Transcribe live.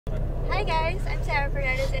Hi guys, I'm Stara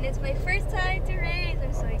Paredes and it's my first time to race.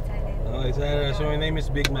 I'm so excited. Okay, Sarah. So my name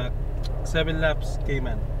is Big Mac. 7 laps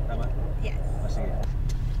Cayman. Tama? Yes. Sige.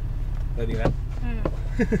 Ready ka?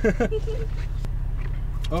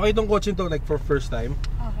 Okay itong kotse to like for first time.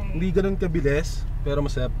 Okay. Hindi ganun kabilis, pero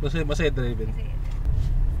masaya driving.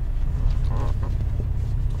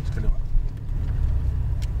 Sa kaliwa.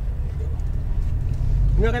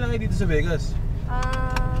 Nga kailan kayo dito sa Vegas?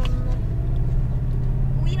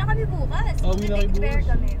 Uwi na kami bukas. Uwi na kayo bukas.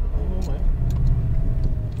 Kami. Okay.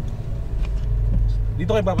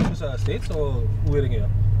 Dito kayo papasok sa States o uwi rin kayo?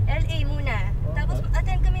 LA muna. Okay. Tapos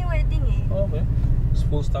attend kami wedding eh. Okay.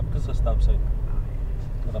 Full stop ka sa stop sign.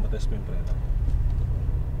 Nakamatest mo yung preno.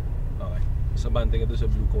 Okay. Isa bante ka doon sa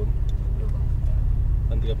blue cone.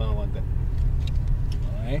 Bante ka pa ng konti.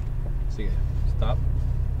 Okay. Sige. Stop.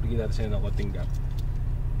 Bigyan natin sa'yo ng konting gap.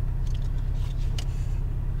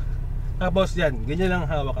 Tapos yan, ganyan lang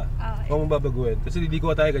hawak ka. Okay. Huwag mong babaguhin. Kasi hindi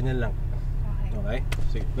ko tayo ganyan lang. Okay. Okay?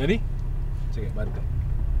 Sige. Ready? Sige, bante.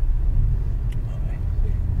 Okay.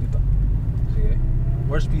 Sige. Dito. Sige.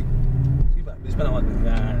 More speed. Sige pa. Bilis pa ng konti.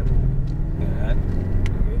 Yan. Yan.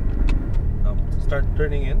 Okay. Start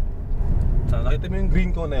turning in. So, nakita mo yung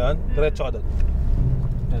green cone na yan. Diretso ka doon.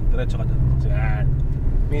 Yan. Diretso ka doon. So, yan.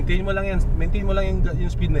 Maintain mo lang yan. Maintain mo lang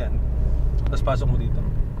yung speed na yan. Tapos pasok mo dito.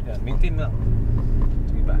 Yan. Maintain mo lang.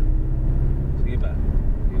 Sige pa. Sige pa.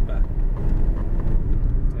 Sige pa.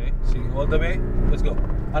 Okay. Sige. All the way. Let's go.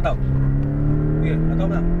 Ataw. Sige. Ataw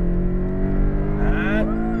na. Yan.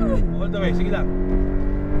 All the way. Sige lang.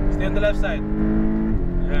 Stay on the left side.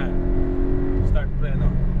 Yan. Start. Preno.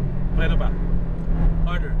 Preno pa.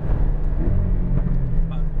 Harder.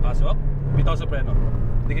 Pasok. Bitaw sa preno.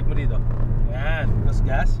 Dikit mo dito. Yan. Tapos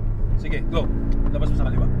gas. Sige. Go. Labas mo sa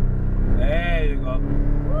kaliwa. There you go.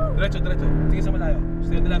 Diretso, diretso. Tingin sa malayo.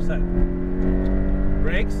 Stay on the left side.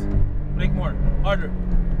 Brakes. Brake more. Harder.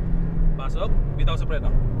 Pasok. Bitaw sa preno.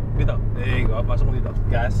 Bitaw. There you go. Pasok mo dito.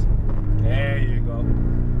 Gas. There you go.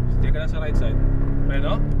 Stay ka lang sa right side.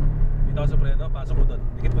 Preno. Bitaw sa preno. Pasok mo doon.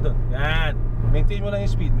 Dikit mo doon. Yan. Maintain mo lang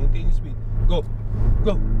yung speed. Maintain yung speed. Go.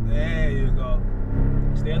 Go. There you go.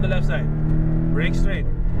 Stay on the left side. Brake straight.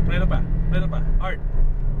 Preno pa. Preno pa. Hard.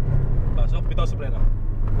 Pasok. Bitaw sa preno.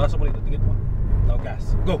 Pasok mo dito. Dikit mo. Now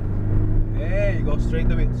gas. Go. There you go. Straight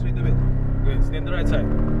the wheel. Straight the wheel. Good. Stay on the right side.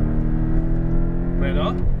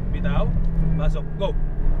 Preno. Bitaw. Pasok. Go.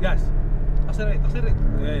 Gas. Accelerate. Accelerate.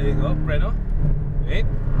 There you go. Preno. Wait.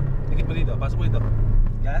 Dikit mo dito. Pasok mo dito.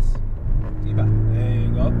 Gas. Sige pa. There you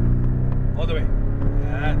go. All the way.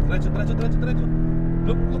 Yan. Diretso, diretso, diretso, diretso.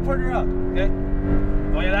 Look further out. Okay?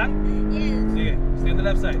 Okay lang? Yes. Sige. Stay on the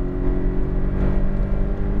left side.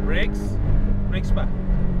 Brakes. Brakes pa.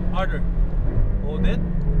 Harder. Hold it.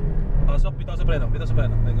 Pasok. Bitaw sa preno. Bitaw sa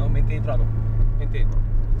preno. There you go. Maintain throttle. Maintain.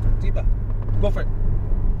 Sige pa. Go for it.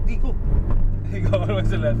 Di, go. There you go. One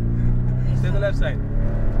sa left. Stay on the left side.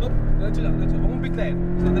 Oop. Diretso lang. Diretso. Huwag mong biglayin.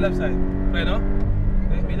 Stay on the left side. Preno.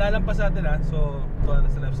 Okay. May lalampas natin ha. So, ito na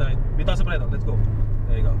sa left side. Bitaw sa preno. Let's go.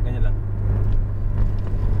 There you go. Ganyan lang.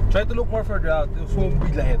 Try to look more further out. Huwag mong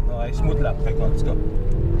biglayin. Okay. Smooth lang. Okay, go. Let's go.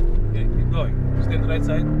 Okay. Keep going. Stay on the right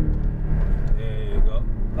side. There you go.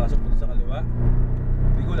 Pasok mo sa kaliwa.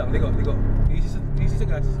 Ligo lang. Ligo. Ligo. Easy sa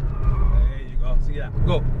gas. There you go. Sige lang.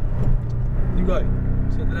 Go. Keep going.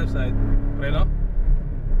 Stay on the left side. Preno.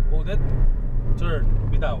 Hold it. Turn.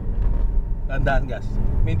 Bitaw. Tandaan gas.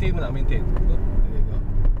 Maintain mo lang. Maintain. Go. There you go.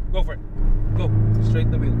 Go for it. Go.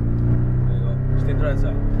 Straight the wheel. There you go. Stay on the right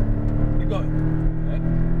side. Keep going. Okay.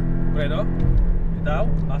 Preno. Bitaw.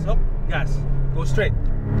 Pasok. Gas. Go straight.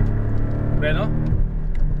 Preno.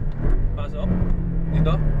 Pasok.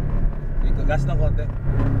 Dito. Dito. Gas ng konti.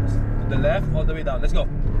 To the left. All the way down. Let's go.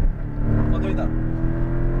 All the way down.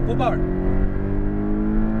 Full power.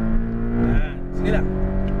 Yan. Sige lang.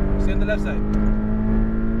 Stay on the left side.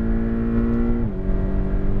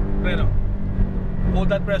 Preno. Hold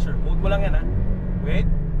that pressure. Hold mo lang yan ha. Wait.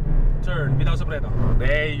 Turn. Bitaw sa preno.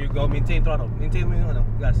 There you go. Maintain throttle. Maintain mo yung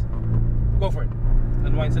gas. Go for it.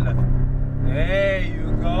 Unwind sa left. There you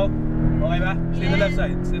go. Okay ba? Stay on the left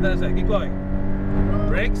side. Stay on the left side. Keep going.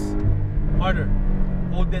 Brakes. Harder.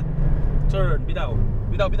 Hold it. Turn. Bitaw.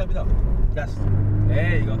 Bitaw, bitaw, bitaw. Gas.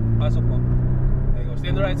 There you go. Pasok mo. There you go. Stay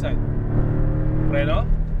on the right side. Preno.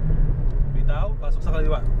 Bitaw. Pasok sa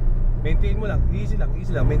kaliwa. Maintain mo lang. Easy lang.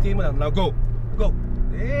 Easy lang. Maintain mo lang. Now go. Go.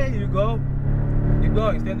 There you go. Keep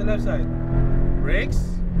going. Stay on the left side.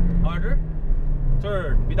 Brakes. Harder.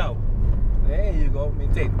 Turn. Bitaw. There you go.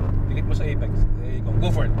 Maintain. Dikit mo sa apex. There you go. Go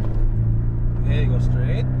for it. There you go.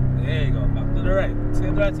 Straight. There you go. Back to the right. Stay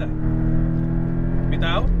on the right side.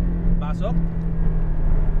 Bitaw. Pasok.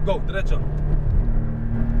 Go. Diretso.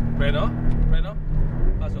 Preno. Preno.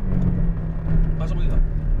 Pasok. Pasok mo dito.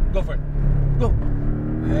 Go for it. Go.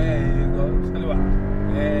 There you go. Sa kaliwa.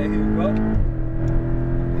 There you go.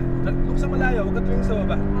 Look sa malayo. Huwag ka tumingin sa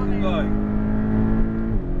baba. Keep going.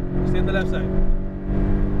 Stay on the left side.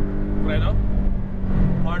 Preno.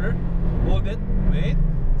 Harder. Hold it. Wait.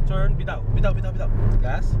 Turn. Bitaw. Bitaw, bitaw, bitaw.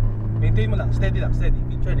 Gas. Maintain mo lang. Steady lang. Steady.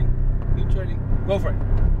 Keep turning. Keep turning. Go for it.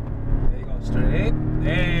 There you go. Straight.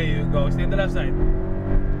 There you go. Stay on the left side.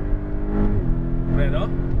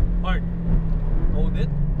 Preno. Hard. Hold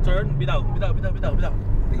it. Turn. Bitaw. Bitaw, bitaw, bitaw, bitaw.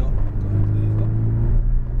 There you go. There you go.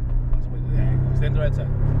 Pasok mo. There you go. Stay on the right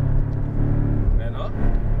side. Preno.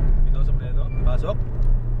 Bitaw sa preno. Pasok.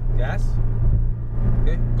 Gas.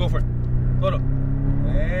 Okay. Go for it. Toro.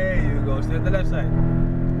 There you go. Stay on the left side.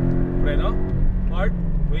 Preno. Hard.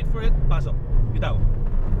 Wait for it. Pasok. Bitaw.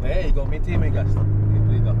 There you go. Maintain mo yung gas.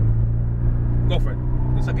 Okay, dito. Go for it.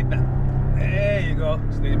 Dito sa gitna. There you go.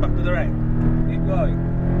 Stay back to the right. Keep going.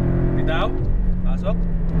 Bitaw. Pasok.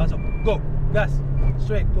 Pasok. Go. Gas.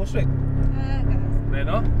 Straight. Go straight. Gas.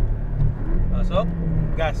 Preno. Pasok.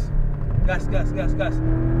 Gas. Gas, gas, gas, gas.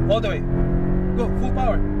 All the way. Go. Full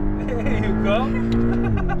power. There you go.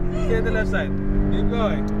 Stay on the left side. Keep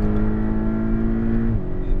going.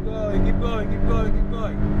 Keep going. Keep going. Keep going. Keep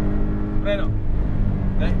going. Preno.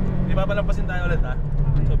 Okay. Di ba palampasin tayo ulit ha?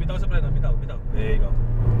 So bitaw sa preno. Bitaw. Bitaw. There you go.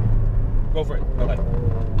 Go for it. Okay.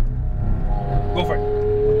 Go for it.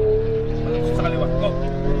 Sa kaliwa. Go.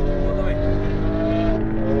 All the way.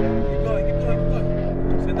 Keep going. Keep going. Keep going.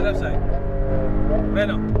 Stay on the left side.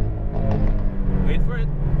 Preno. Wait for it.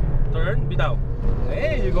 Turn. Bitaw.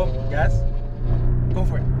 There you go. Gas. Go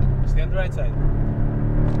for it. Stay on the right side.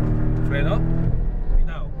 Freno.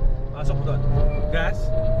 Bitaw. Pasok mo doon. Gas.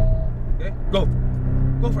 Okay. Go.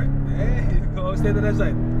 Go for it. There you go. Stay on the left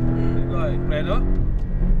side. Keep going. Freno.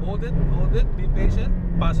 Hold it. Hold it. Be patient.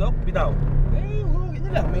 Pasok. Bitaw. There you go.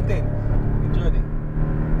 Ganyan lang. Maintain. Keep turning.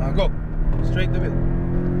 Go. Straight the wheel.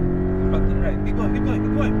 Back to the right. Keep going. Keep going.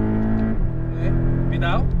 Keep going. Okay.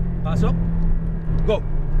 Bitaw. Pasok. Go.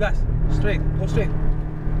 Gas. Straight. Go straight.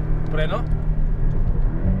 Preno.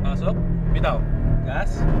 Pasok. Bitaw.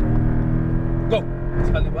 Gas. Go.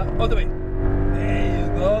 Sa kaliwa. All the way. There you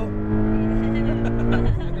go.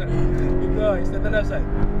 Keep going. Stay on the left side.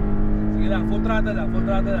 Sige lang. Full throttle lang. Full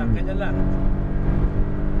throttle lang. Ganyan lang.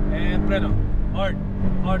 And preno. Hard.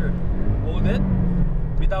 Harder. Hold it.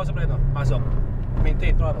 Bitaw sa preno. Pasok.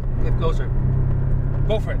 Maintain throttle. Get closer.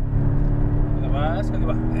 Go for it. Labas.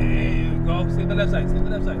 Kaliwa. There you go. Stay on the left side. Stay on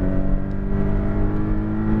the left side.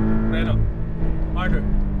 Preno. Harder.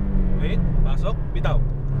 Wait. Pasok. Bitaw.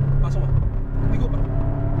 Pasok mo. Ligo pa.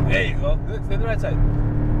 There you go. Good. Stay on the right side.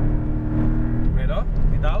 Preno.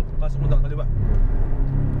 Bitaw. Pasok mo doon. Kaliwa.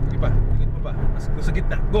 Sige pa. Ligit mo pa. Go sa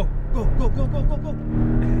gitna. Go. Go. Go. Go. Go. Go. Go.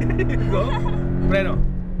 Go. Preno.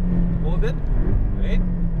 Hold it. Wait.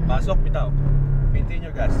 Pasok. Bitaw. Maintain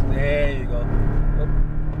your gas. There you go.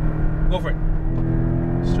 Go for it.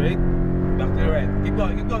 Straight. Back to the right. Keep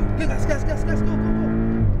going. Keep going. Gas. Gas. Gas. Gas. Go. Go. Go.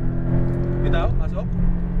 Bitaw. Pasok.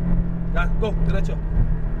 Gas. Go. Diretso.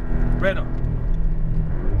 Preno.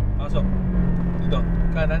 Pasok. Dito.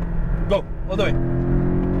 Kanan. Go. All the way.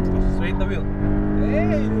 Straight the wheel.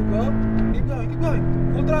 There you go. Keep going. Keep going.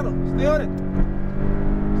 Full throttle. Stay on it.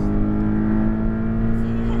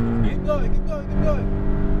 Keep going. Keep going. Keep going.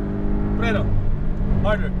 Preno.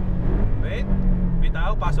 Harder. Wait.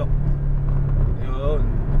 Bitaw. Pasok. Yun.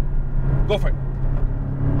 Go for it.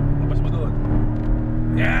 Labas mo doon.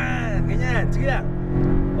 Yan. Ganyan. Sige lang.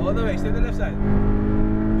 All the way. Stay on the left side.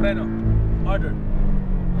 Preno. Harder.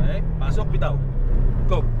 Okay. Pasok. Bitaw.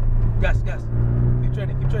 Go. Gas. Gas. Keep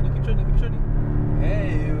turning. Keep turning. Keep turning. Keep turning.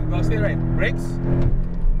 Hey, you go. Stay right. Brakes.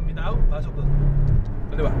 Bitaw. Pasok doon.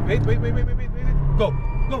 Kaliwa. Wait. Wait. Wait. Wait. Wait. Wait. Wait. Go.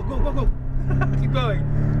 Go. Go. Go. Go. Keep going.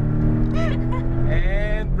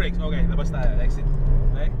 And brakes. Okay. Labas tayo. Exit.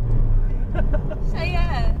 Okay.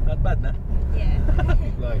 Saya. Not bad na. Yeah.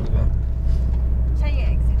 Keep going. Keep going. Saya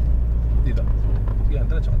exit. Dito. Yan.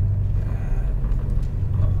 Diretso ka.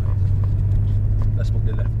 Okay. Tapos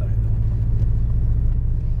mag-left tayo.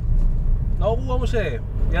 Nakukuha mo siya eh.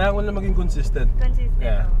 Kailangan mo lang maging consistent. Consistent.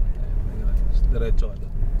 Yeah. Oh. Diretso ka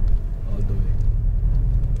doon. All the way.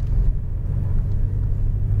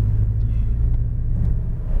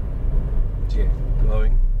 Sige.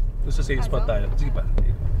 Going. Doon sa safe spot tayo. Sige pa.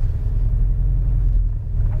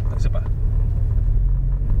 Isa pa.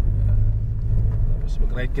 Tapos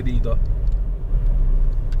mag-right ka dito.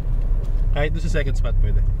 Kahit doon sa second spot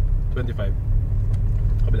pwede. 25.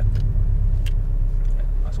 Kabila.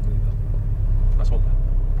 Pasok mo dito. Pasok mo pa.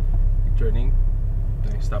 Keep turning.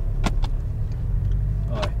 Okay, stop.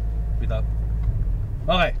 Okay. Bitaw.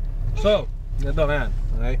 Okay. So, ganito nga yan.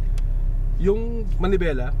 Okay? Yung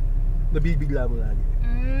manibela, nabibigla mo lagi.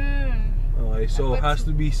 Okay, so has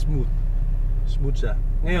to be smooth. Smooth siya.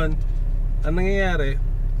 Ngayon, ang nangyayari,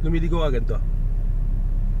 lumiligo ka ganito.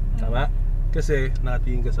 Tama? Kasi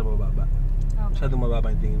nakatingin ka sa mababa. Masyadong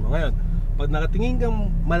mababa yung tingin mo. Ngayon, pag nakatingin kang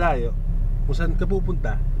malayo, kung saan ka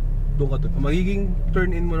pupunta, doon ka doon. Magiging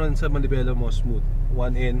turn in mo nun sa manibela mo smooth.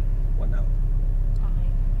 1 in, 1 out. Okay.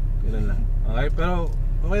 Ganun lang. Okay? Pero,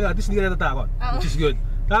 okay na. At least hindi ka natatakot. Which is good.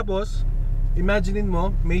 Tapos, imaginein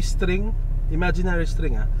mo, may string, imaginary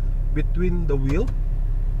string between the wheel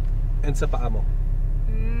and sa paa mo.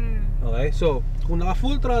 Okay? So, kung naka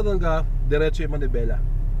full throttle ka, diretso yung manibela.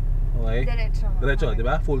 Okay? Diretso, okay. Di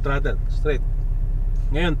ba? Full throttle, straight.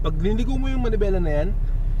 Ngayon, pag liniligo mo yung manibela na yan,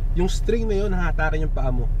 yung string na yun, hahatakin yung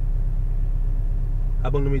paa mo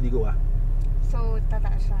habang lumiligo ka. So,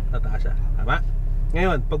 tataas siya. Tataas siya. Tama?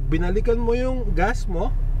 Ngayon, pag binalikan mo yung gas mo,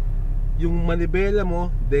 yung manibela mo,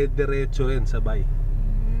 diretso rin, sabay.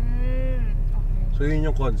 Okay. So, yun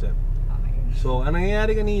yung concept. Okay. So, ang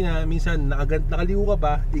nangyayari kanina, minsan, nakaligo ka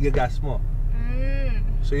pa, igagas mo.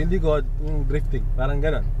 So yung likod, yung drifting, parang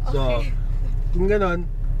ganon. So, okay. Kung ganon,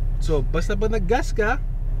 so basta pa nag-gas ka,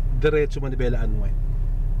 diretso manibela unwind.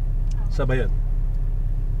 Sabay yun.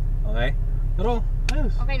 Okay? Pero,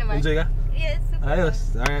 ayos. Okay naman. Enjoy ka? Yes, super. Ayos.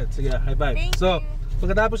 Alright, sige, high five. Thank So, you.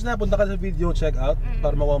 pagkatapos na, punta ka sa video check out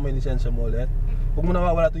para makuha mo yung lisensya mo ulit. Huwag mo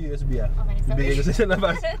nawawala ito USB Okay, sorry. Ibigay ko sa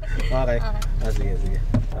labas. Okay. Okay. Sige, sige.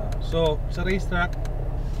 So, sa racetrack,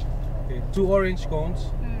 okay, 2 orange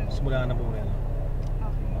cones. Simula ka na po muna.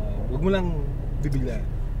 Huwag mo lang bibiglayan.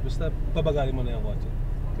 Basta pabagalin mo na yung kotse.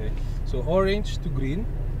 Okay? So, orange to green.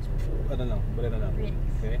 Ano lang, balik na lang.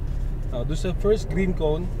 Okay? Now, doon sa first green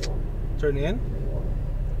cone, turn in.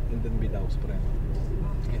 And then bitaw sa preno.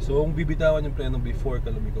 Okay, so, kung bibitawan yung preno before ka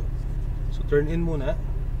lumiko. So, turn in muna.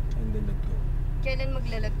 And then let go. Kailan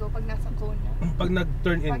magla-let go? Pag nasa cone na? Pag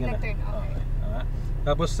nag-turn in ka na. Pag nag-turn, okay.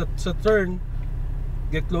 Tapos, sa turn,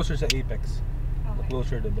 get closer sa apex. The Okay.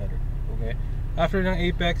 closer the better. Okay? After ng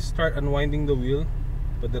apex, start unwinding the wheel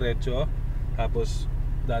padiretso, tapos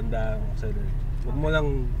dahan-dahan accelerate. Huwag mo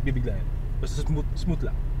lang bibiglayan. Basta smooth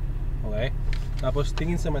lang. Okay? Tapos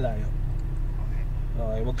tingin sa malayo.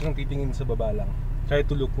 Okay, huwag kang titingin sa baba lang. Try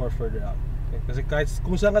to look more further out. Okay? Kasi kahit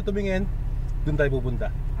kung saan ka tumingin, dun tayo pupunta.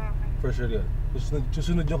 Okay. For sure yun.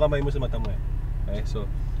 Susunod yung kamay mo sa mata mo eh. Okay? So,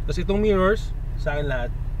 kasi itong mirrors, sa akin lahat,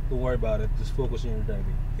 don't worry about it. Just focus on your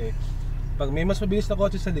driving. Okay? Pag may mas mabilis na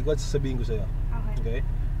kotse sa likod, sasabihin ko sa'yo. Okay?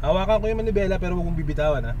 Hawakan ko yung manibela pero huwag mong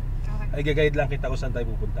bibitawan Okay. Ay gagayad lang kita kung saan tayo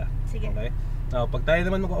pupunta. Sige. Okay? Now, pag tayo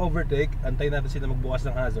naman mag-overtake, antayin natin sila magbukas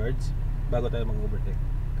ng hazards bago tayo mag-overtake.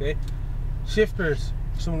 Okay? Shifters,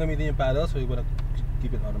 gusto mong gamitin yung paddle, so you wanna keep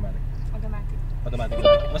it automatic. Automatic. Automatic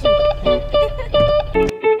lang. Mas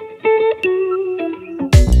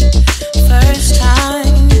First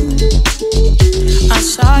time I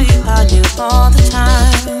saw you, I knew all the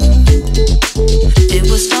time. It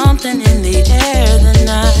was something in the air that